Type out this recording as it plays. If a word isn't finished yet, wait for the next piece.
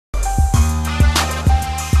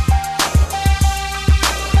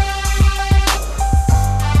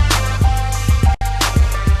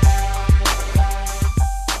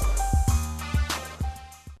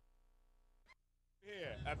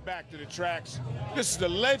the Tracks. This is the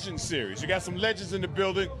Legend Series. You got some legends in the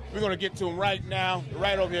building. We're going to get to them right now.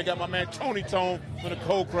 Right over here, I got my man TONYTONE from the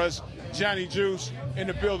Cold Crush, Johnny Juice in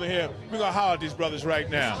the building here. We're going to holler at these brothers right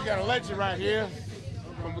now. We got a legend right here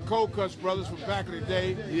from the Cold Crush brothers from back in the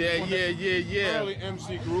day. Yeah. Early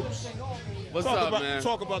MC groups. What's up, man?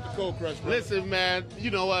 Talk about the Cold Crush brothers. Listen, man, you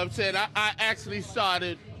know what I'm saying? I actually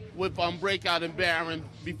started with Breakout and Baron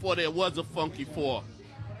before there was a Funky Four.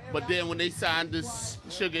 But then when they signed this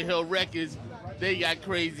Sugar Hill Records, they got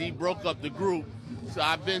crazy, broke up the group. So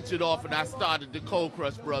I ventured off and I started the Cold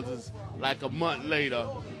Crush Brothers like a month later.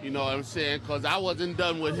 You know what I'm saying? Because I wasn't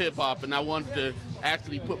done with hip-hop and I wanted to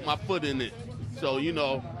actually put my foot in it. So, you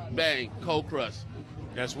know, bang, Cold Crush.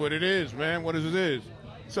 That's what it is, man. What it is.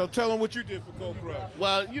 So tell them what you did for Cold Crush.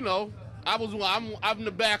 Well, you know, I'm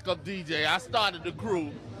the backup DJ. I started the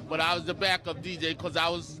crew, but I was the backup DJ because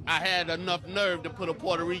I had enough nerve to put a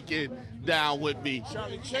Puerto Rican down with me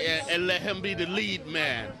and let him be the lead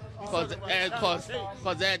man. Because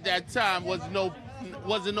at that time wasn't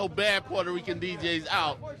no bad Puerto Rican DJs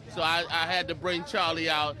out, so I had to bring Charlie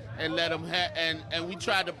out and let him and we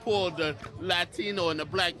tried to pull the Latino and the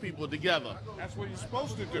black people together. That's what you're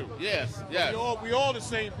supposed to do. Yes. We all the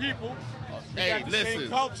same people. Hey, same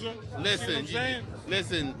culture.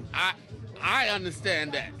 Listen. I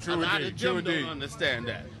understand that. A lot of them don't understand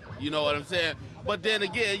that. You know what I'm saying? But then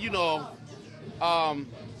again, you know,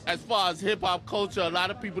 as far as hip-hop culture, a lot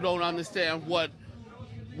of people don't understand what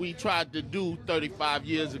we tried to do 35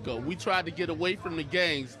 years ago. We tried to get away from the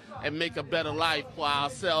gangs and make a better life for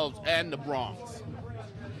ourselves and the Bronx.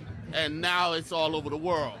 And now it's all over the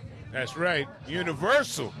world. That's right.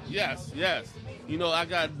 Universal. Yes. You know, I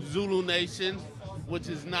got Zulu Nation, which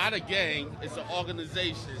is not a gang, it's an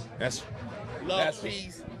organization. That's love,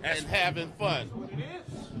 peace, and having fun.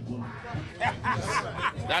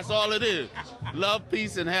 That's all it is. Love,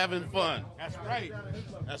 peace, and having fun. That's right.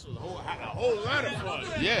 That's a whole lot of fun.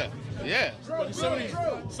 Yeah. But some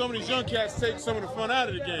of these young cats take some of the fun out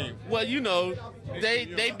of the game. Well, you know,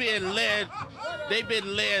 they've been led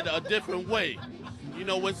a different way. You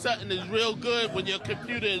know, when something is real good, when your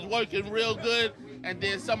computer is working real good, and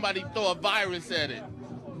then somebody throw a virus at it,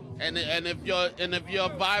 and if your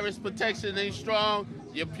virus protection ain't strong,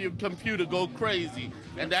 your computer go crazy.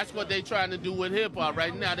 And that's what they trying to do with hip hop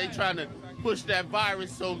right now. They trying to push that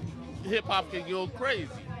virus so hip hop can go crazy.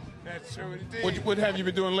 That's true. What have you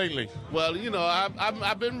been doing lately? Well, you know,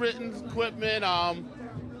 I've been renting equipment.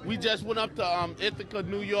 We just went up to Ithaca,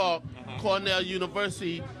 New York. Cornell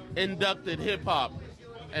University inducted hip hop,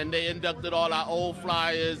 and they inducted all our old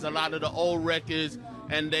flyers, a lot of the old records,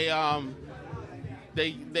 and they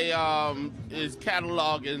is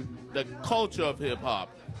cataloging the culture of hip hop,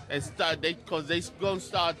 and because they gonna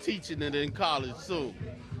start teaching it in college soon.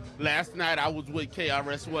 Last night I was with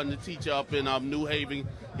KRS-One, the teacher up in New Haven.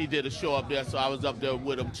 He did a show up there, so I was up there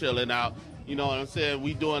with him chilling out. You know what I'm saying?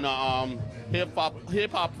 We doing a hip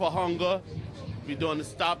hop for hunger. We doing the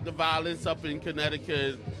Stop the Violence up in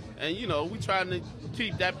Connecticut, and you know we trying to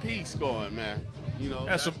keep that peace going, man. You know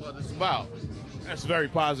that's what it's about. That's very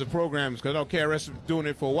positive programs because I know KRS was doing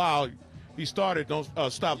it for a while. He started Don't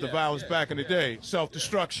Stop the Violence back in the day,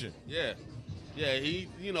 self-destruction. Yeah. He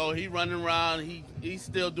running around. He's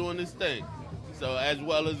still doing his thing. So as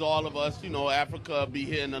well as all of us, you know, Africa be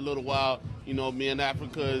here in a little while. You know, me and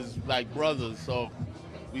Africa is like brothers, so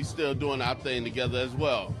we still doing our thing together as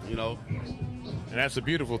well. You know. And that's a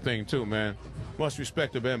beautiful thing too, man. Much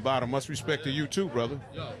respect to Ben Bottom. Much respect to you too, brother.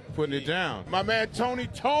 Putting it down. My man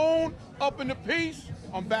TONYTONE up in the piece.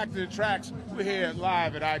 I'm back to the tracks. We're here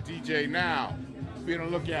live at IDJ now. Be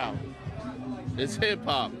on the lookout. It's hip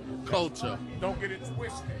hop culture. Don't get it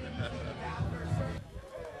twisted.